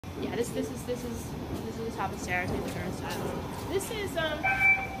yeah, this is the top of stereotype turnstile. This is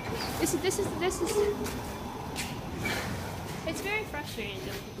it's very frustrating to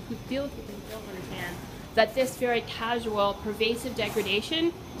people who deal with it and don't understand that this very casual, pervasive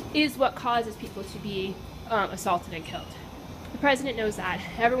degradation is what causes people to be assaulted and killed. The president knows that.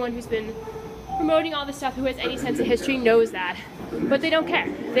 Everyone who's been promoting all this stuff, who has any sense of history, knows that. But they don't care.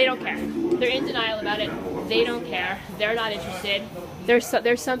 They don't care. They're in denial about it. They don't care. They're not interested. There's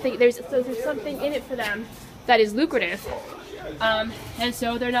something in it for them that is lucrative, and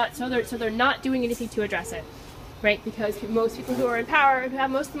so they're not doing anything to address it, right? Because most people who are in power, who have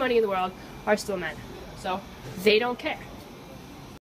most of the money in the world, are still men. So they don't care.